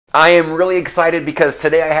I am really excited because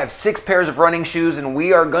today I have 6 pairs of running shoes and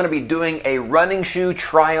we are going to be doing a running shoe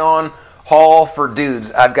try-on haul for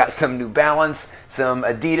dudes. I've got some New Balance, some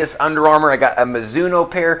Adidas, Under Armour, I got a Mizuno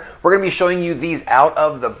pair. We're going to be showing you these out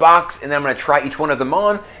of the box and then I'm going to try each one of them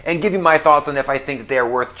on and give you my thoughts on if I think that they are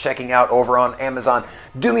worth checking out over on Amazon.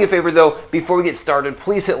 Do me a favor though, before we get started,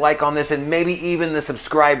 please hit like on this and maybe even the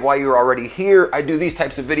subscribe while you're already here. I do these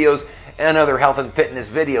types of videos and other health and fitness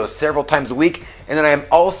videos several times a week. And then I am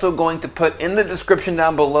also going to put in the description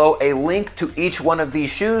down below a link to each one of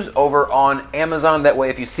these shoes over on Amazon. That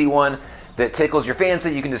way if you see one that tickles your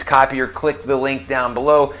fancy, you can just copy or click the link down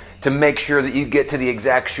below to make sure that you get to the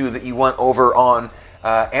exact shoe that you want over on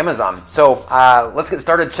Amazon. So let's get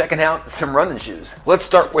started checking out some running shoes. Let's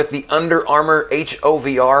start with the Under Armour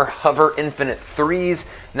HOVR Hover Infinite 3s.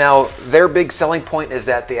 Now their big selling point is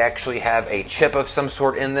that they actually have a chip of some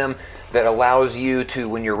sort in them that allows you to,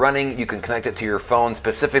 when you're running, you can connect it to your phone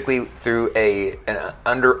specifically through an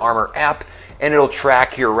Under Armour app, and it'll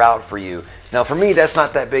track your route for you. Now for me, that's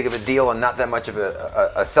not that big of a deal and not that much of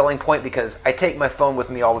a selling point because I take my phone with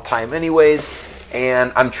me all the time anyways,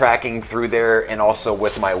 and I'm tracking through there and also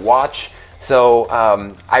with my watch. So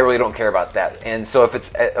I really don't care about that. And so if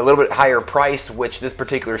it's a little bit higher price, which this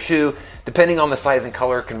particular shoe, depending on the size and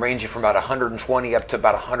color, can range you from about $120 up to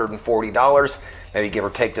about $140, maybe give or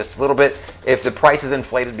take just a little bit. If the price is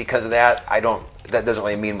inflated because of that, that doesn't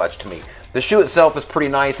really mean much to me. The shoe itself is pretty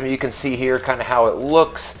nice. I mean, you can see here kind of how it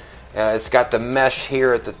looks. It's got the mesh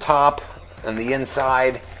here at the top and the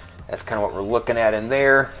inside. That's kind of what we're looking at in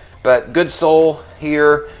there. But good sole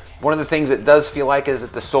here. One of the things it does feel like is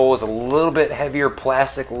that the sole is a little bit heavier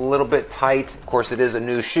plastic, a little bit tight. Of course, it is a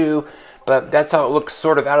new shoe, but that's how it looks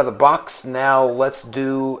sort of out of the box. Now let's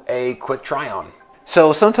do a quick try on.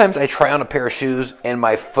 So sometimes I try on a pair of shoes and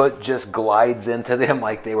my foot just glides into them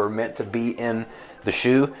like they were meant to be in the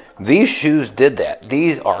shoe. These shoes did that.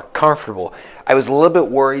 These are comfortable. I was a little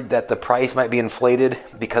bit worried that the price might be inflated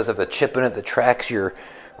because of the chip in it that tracks your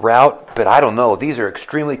route, but I don't know. These are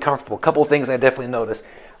extremely comfortable. A couple of things I definitely noticed.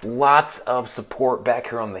 Lots of support back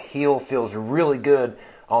here on the heel. Feels really good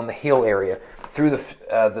on the heel area. Through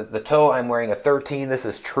the toe, I'm wearing a 13. This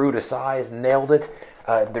is true to size. Nailed it.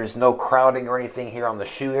 There's no crowding or anything here on the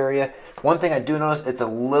shoe area. One thing I do notice, it's a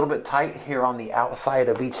little bit tight here on the outside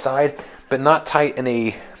of each side, but not tight in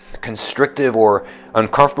a constrictive or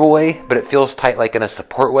uncomfortable way, but it feels tight like in a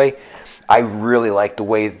support way. I really like the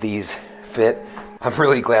way these fit. I'm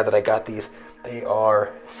really glad that I got these. They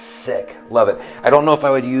are sick. Love it. I don't know if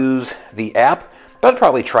I would use the app, but I'd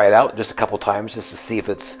probably try it out just a couple times just to see if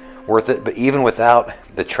it's worth it. But even without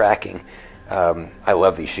the tracking, I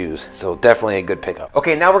love these shoes. So definitely a good pickup.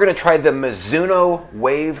 Okay, now we're going to try the Mizuno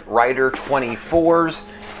Wave Rider 24s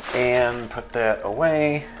and put that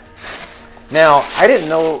away. Now, I didn't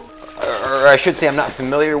know, or I should say I'm not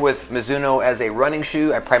familiar with Mizuno as a running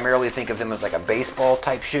shoe. I primarily think of them as like a baseball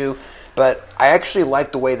type shoe. But I actually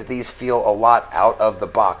like the way that these feel a lot out of the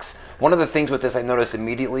box. One of the things with this I noticed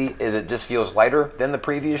immediately is it just feels lighter than the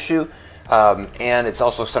previous shoe. And it's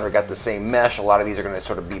also sort of got the same mesh. A lot of these are going to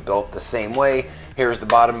sort of be built the same way. Here's the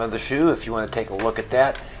bottom of the shoe if you want to take a look at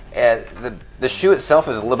that. And the shoe itself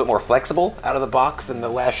is a little bit more flexible out of the box than the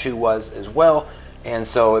last shoe was as well. And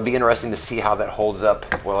so it'd be interesting to see how that holds up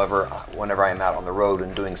whenever I'm out on the road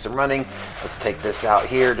and doing some running. Let's take this out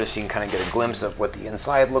here just so you can kind of get a glimpse of what the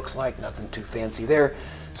inside looks like. Nothing too fancy there.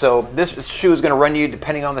 So this shoe is going to run you,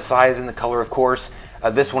 depending on the size and the color, of course.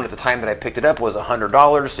 This one at the time that I picked it up was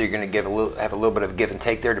 $100, so you're going to have a little bit of give and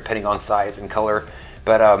take there depending on size and color.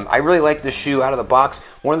 But I really like this shoe out of the box.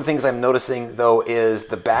 One of the things I'm noticing though is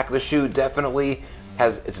the back of the shoe definitely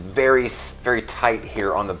it's very, very tight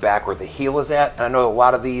here on the back where the heel is at. And I know a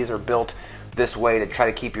lot of these are built this way to try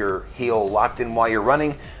to keep your heel locked in while you're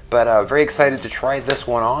running, but very excited to try this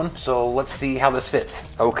one on. So let's see how this fits.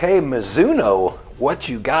 Okay, Mizuno, what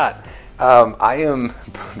you got? I am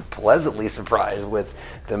pleasantly surprised with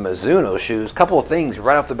the Mizuno shoes. Couple of things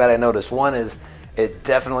right off the bat I noticed. One is it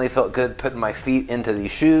definitely felt good putting my feet into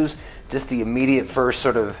these shoes. Just the immediate first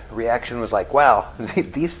sort of reaction was like, wow,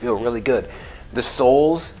 these feel really good. The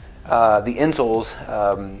soles, the insoles,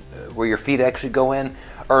 where your feet actually go in,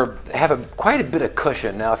 have quite a bit of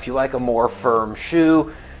cushion. Now, if you like a more firm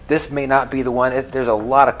shoe, this may not be the one. There's a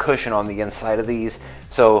lot of cushion on the inside of these,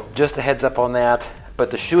 so just a heads up on that.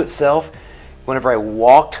 But the shoe itself, whenever I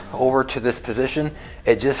walked over to this position,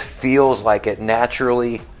 it just feels like it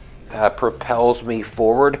naturally propels me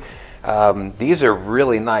forward. These are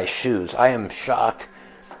really nice shoes. I am shocked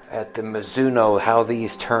at the Mizuno how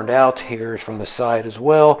these turned out. Here's from the side as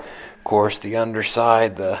well. Of course, the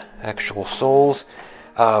underside, the actual soles.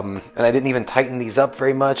 And I didn't even tighten these up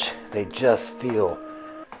very much. They just feel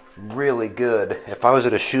really good. If I was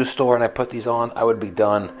at a shoe store and I put these on, I would be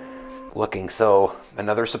done looking. So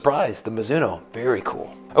another surprise, the Mizuno, very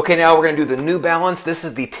cool. Okay, now we're gonna do the New Balance. This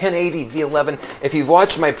is the 1080 V11. If you've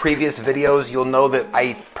watched my previous videos, you'll know that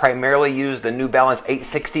I primarily use the New Balance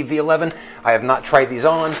 860 V11. I have not tried these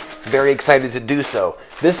on, very excited to do so.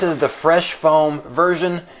 This is the Fresh Foam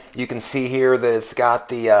version. You can see here that it's got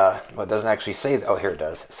the, well, it doesn't actually say, oh, here it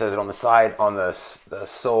does. It says it on the side, on the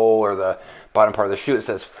sole or the bottom part of the shoe. It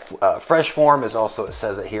says Fresh Foam. Is also, it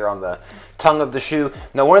says it here on the tongue of the shoe.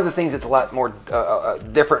 Now, one of the things that's a lot more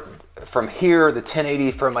different from here, the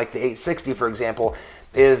 1080 from like the 860, for example,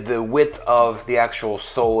 is the width of the actual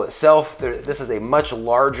sole itself. This is a much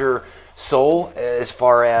larger sole as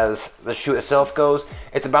far as the shoe itself goes.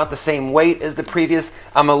 It's about the same weight as the previous.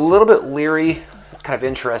 I'm a little bit leery. Kind of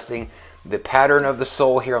interesting. The pattern of the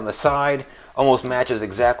sole here on the side almost matches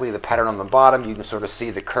exactly the pattern on the bottom. You can sort of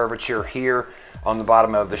see the curvature here on the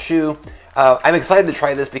bottom of the shoe. I'm excited to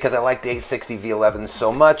try this because I like the 860 V11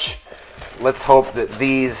 so much. Let's hope that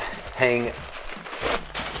these hang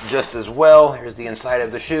just as well. Here's the inside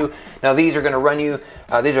of the shoe. Now these are going to run you,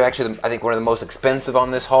 these are actually, I think, one of the most expensive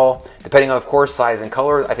on this haul. Depending on, of course, size and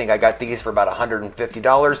color, I think I got these for about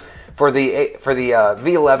 $150. For the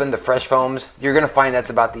V11, the Fresh Foams, you're going to find that's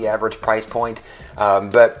about the average price point.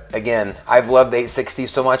 But again, I've loved the 860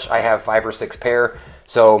 so much. I have 5 or 6 pair.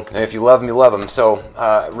 So if you love them, you love them.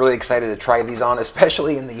 So really excited to try these on,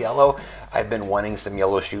 especially in the yellow. I've been wanting some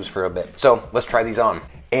yellow shoes for a bit. So let's try these on.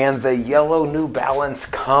 And the yellow New Balance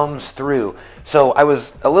comes through. So I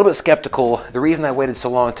was a little bit skeptical. The reason I waited so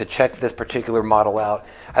long to check this particular model out,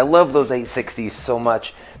 I love those 860s so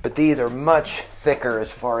much, but these are much thicker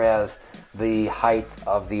as far as the height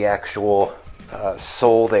of the actual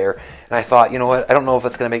sole there. And I thought, you know what, I don't know if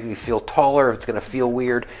it's going to make me feel taller, if it's going to feel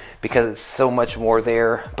weird because it's so much more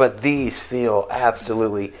there, but these feel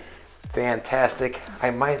absolutely fantastic. I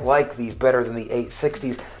might like these better than the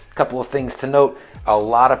 860s. A couple of things to note: a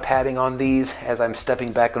lot of padding on these. As I'm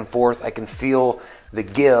stepping back and forth, I can feel the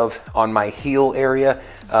give on my heel area.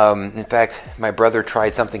 In fact, my brother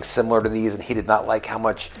tried something similar to these and he did not like how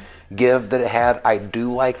much give that it had. I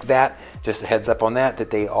do like that. Just a heads up on that,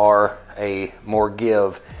 that they are a more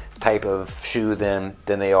give type of shoe than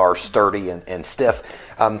they are sturdy and stiff.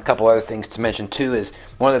 A couple other things to mention too is,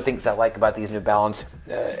 one of the things I like about these New Balance,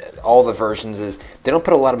 all the versions, is they don't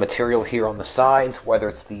put a lot of material here on the sides, whether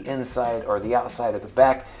it's the inside or the outside or the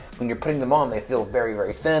back. When you're putting them on, they feel very,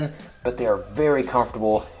 very thin, but they are very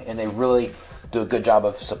comfortable and they really do a good job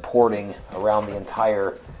of supporting around the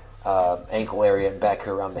entire ankle area and back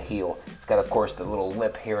here around the heel. It's got, of course, the little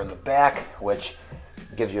lip here in the back, which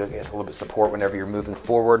gives you, I guess, a little bit of support whenever you're moving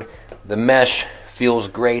forward. The mesh feels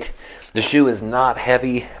great. The shoe is not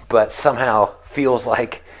heavy, but somehow feels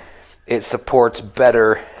like it supports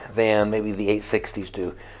better than maybe the 860s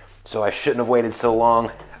do. So I shouldn't have waited so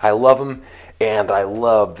long. I love them, and I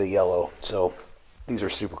love the yellow. So these are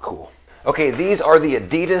super cool. Okay, these are the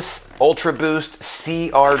Adidas Ultra Boost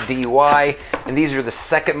c.rdy, and these are the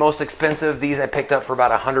second most expensive. These I picked up for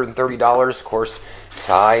about $130. Of course,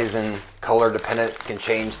 size and color dependent can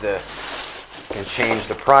change the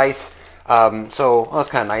price. So well, that's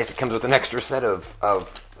kind of nice. It comes with an extra set of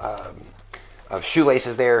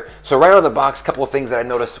shoelaces there. So right out of the box, a couple of things that I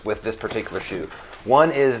noticed with this particular shoe.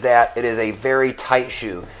 One is that it is a very tight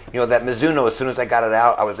shoe. You know, that Mizuno, as soon as I got it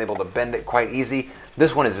out, I was able to bend it quite easy.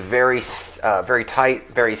 This one is very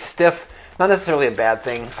tight, very stiff. Not necessarily a bad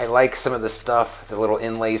thing. I like some of the stuff, the little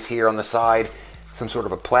inlays here on the side, some sort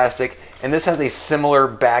of a plastic. And this has a similar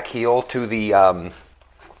back heel to the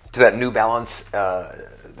to that New Balance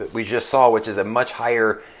that we just saw, which is a much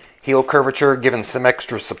higher heel curvature, giving some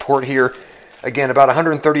extra support here. Again, about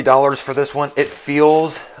 $130 for this one. It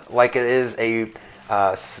feels like it is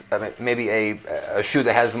maybe a shoe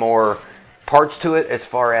that has more parts to it as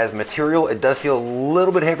far as material. It does feel a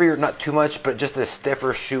little bit heavier, not too much, but just a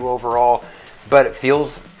stiffer shoe overall. But it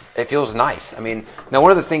feels nice. I mean, now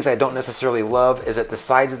one of the things I don't necessarily love is at the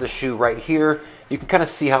sides of the shoe right here, you can kind of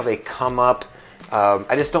see how they come up.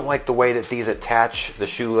 I just don't like the way that these attach, the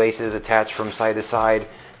shoelaces attach from side to side.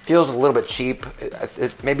 Feels a little bit cheap.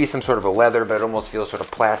 It may be some sort of a leather, but it almost feels sort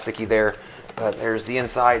of plasticky there. But there's the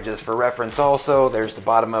inside just for reference also. There's the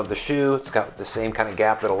bottom of the shoe. It's got the same kind of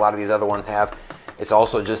gap that a lot of these other ones have. It's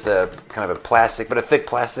also just a kind of a plastic, but a thick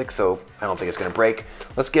plastic, so I don't think it's gonna break.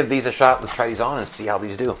 Let's give these a shot. Let's try these on and see how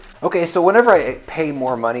these do. Okay, so whenever I pay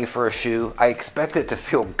more money for a shoe, I expect it to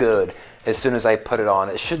feel good as soon as I put it on.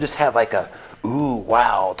 It should just have like a ooh,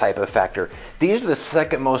 wow type of factor. These are the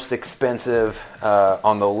second most expensive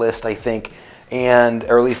on the list, I think. and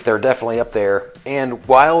or at least they're definitely up there. And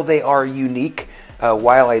while they are unique,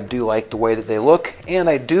 while I do like the way that they look and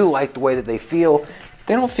I do like the way that they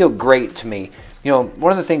don't feel great to me. You know,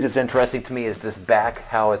 one of the things that's interesting to me is this back,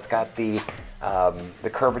 how it's got the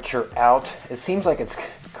curvature out. It seems like it's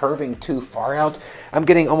curving too far out. I'm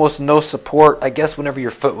getting almost no support. I guess whenever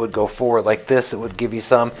your foot would go forward like this, it would give you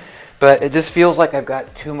some, but it just feels like I've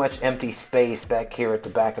got too much empty space back here at the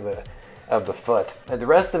back of the foot. The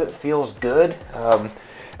rest of it feels good.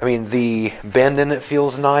 I mean, the bend in it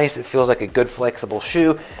feels nice. It feels like a good flexible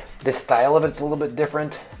shoe. The style of it's a little bit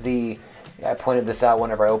different. I pointed this out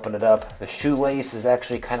whenever I opened it up. The shoelace is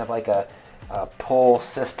actually kind of like a pull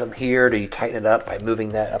system here. Do you tighten it up by moving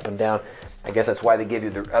that up and down? I guess that's why they give you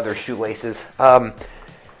the other shoelaces. I'm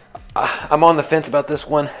on the fence about this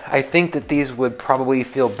one. I think that these would probably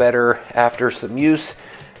feel better after some use,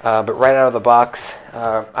 but right out of the box,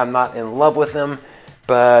 I'm not in love with them,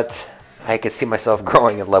 but I could see myself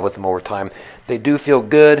growing in love with them over time. They do feel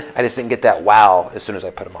good. I just didn't get that wow as soon as I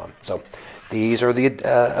put them on. So these are the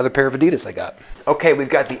other pair of Adidas I got. Okay, we've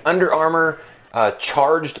got the Under Armour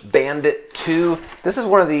Charged Bandit 2. This is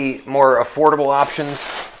one of the more affordable options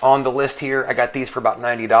on the list here. I got these for about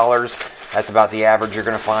 $90. That's about the average you're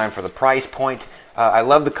going to find for the price point. I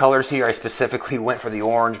love the colors here. I specifically went for the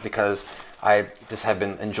orange because I just have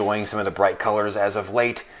been enjoying some of the bright colors as of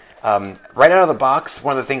late. Right out of the box,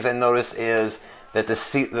 one of the things I noticed is that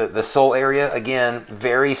the sole area, again,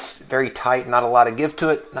 very, very tight, not a lot of give to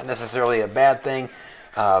it, not necessarily a bad thing,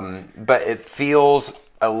 but it feels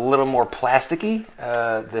a little more plasticky,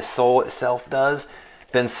 the sole itself does,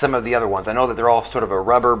 than some of the other ones. I know that they're all sort of a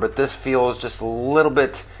rubber, but this feels just a little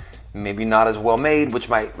bit maybe not as well made, which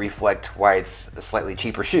might reflect why it's a slightly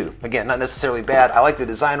cheaper shoe. Again, not necessarily bad. I like the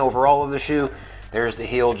design overall of the shoe. There's the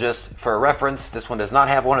heel just for a reference. This one does not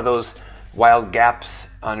have one of those wild gaps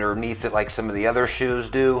underneath it like some of the other shoes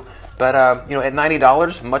do. But you know, at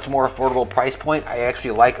 $90, much more affordable price point. I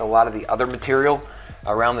actually like a lot of the other material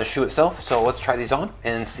around the shoe itself. So let's try these on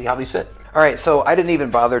and see how these fit. All right, so I didn't even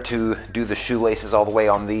bother to do the shoelaces all the way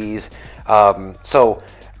on these. So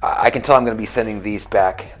I can tell I'm going to be sending these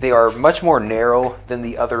back. They are much more narrow than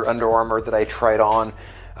the other Under Armour that I tried on.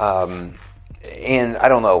 And I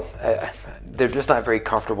don't know, they're just not very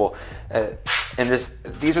comfortable. And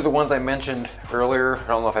these are the ones I mentioned earlier. I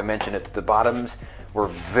don't know if I mentioned it. The bottoms were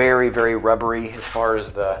very, very rubbery as far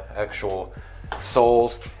as the actual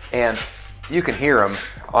soles. And you can hear them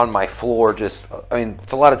on my floor. I mean,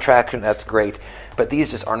 it's a lot of traction. That's great. But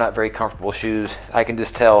these just are not very comfortable shoes. I can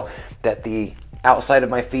just tell that the outside of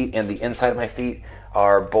my feet and the inside of my feet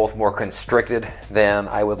are both more constricted than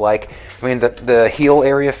I would like. I mean, the heel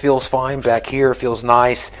area feels fine. Back here feels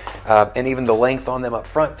nice. And even the length on them up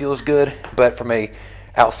front feels good. But from a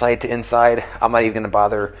outside to inside, I'm not even going to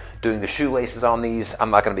bother doing the shoelaces on these. I'm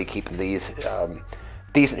not going to be keeping these.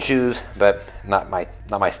 Decent shoes, but not my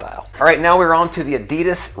style. All right, now we're on to the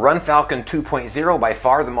Adidas Run Falcon 2.0, by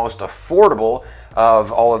far the most affordable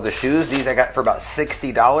of all of the shoes. These I got for about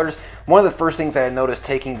 $60. One of the first things that I noticed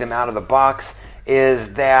taking them out of the box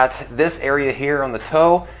is that this area here on the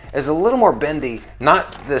toe is a little more bendy.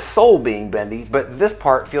 Not the sole being bendy, but this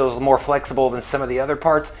part feels more flexible than some of the other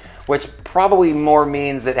parts, which probably more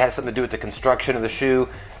means that it has something to do with the construction of the shoe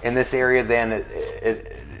in this area than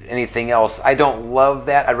anything else. I don't love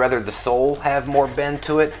that. I'd rather the sole have more bend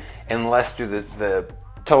to it and less through the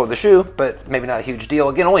toe of the shoe, but maybe not a huge deal.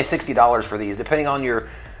 Again, only $60 for these. Depending on your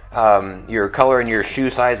color and your shoe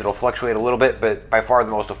size, it'll fluctuate a little bit, but by far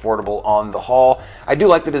the most affordable on the haul. I do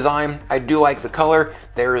like the design. I do like the color.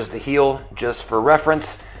 There is the heel, just for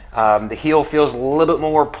reference. The heel feels a little bit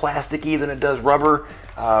more plasticky than it does rubber.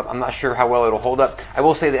 I'm not sure how well it'll hold up. I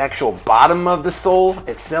will say the actual bottom of the sole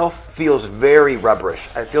itself feels very rubberish.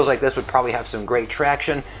 It feels like this would probably have some great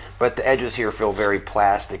traction, but the edges here feel very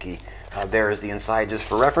plasticky. There is the inside, just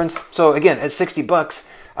for reference. So again, at $60,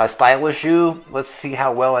 a stylish shoe. Let's see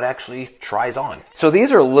how well it actually tries on. So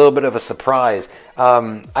these are a little bit of a surprise.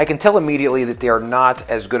 I can tell immediately that they are not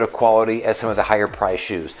as good a quality as some of the higher price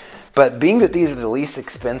shoes. But being that these are the least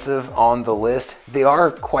expensive on the list, they are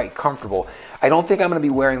quite comfortable. I don't think I'm going to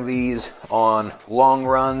be wearing these on long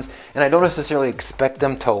runs, and I don't necessarily expect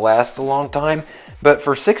them to last a long time. But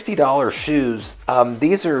for $60 shoes,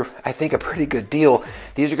 these are, I think, a pretty good deal.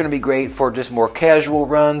 These are going to be great for just more casual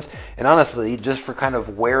runs, and honestly, just for kind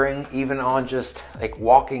of wearing, even on just like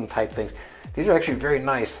walking type things. These are actually very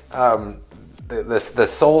nice. The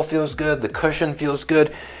sole feels good. The cushion feels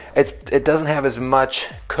good. It doesn't have as much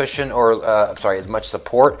cushion or as much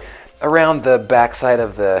support around the backside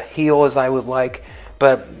of the heel as I would like,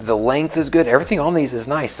 but the length is good. Everything on these is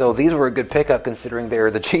nice. So these were a good pickup considering they're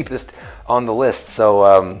the cheapest on the list.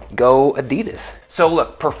 So go Adidas. So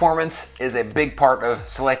look, performance is a big part of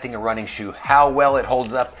selecting a running shoe. How well it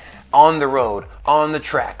holds up on the road, on the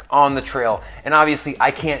track, on the trail. And obviously I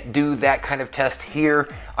can't do that kind of test here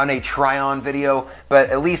on a try-on video, but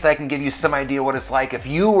at least I can give you some idea what it's like if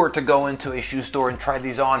you were to go into a shoe store and try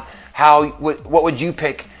these on. What would you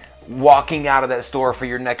pick walking out of that store for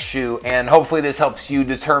your next shoe? And hopefully this helps you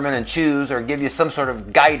determine and choose, or give you some sort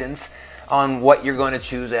of guidance on what you're going to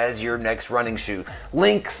choose as your next running shoe.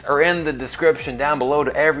 Links are in the description down below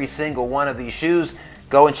to every single one of these shoes.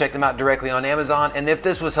 Go and check them out directly on Amazon. And if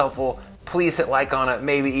this was helpful, please hit like on it,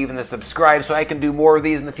 maybe even the subscribe, so I can do more of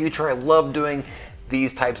these in the future. I love doing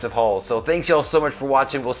these types of hauls. So thanks y'all so much for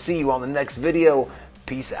watching. We'll see you on the next video.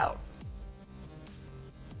 Peace out.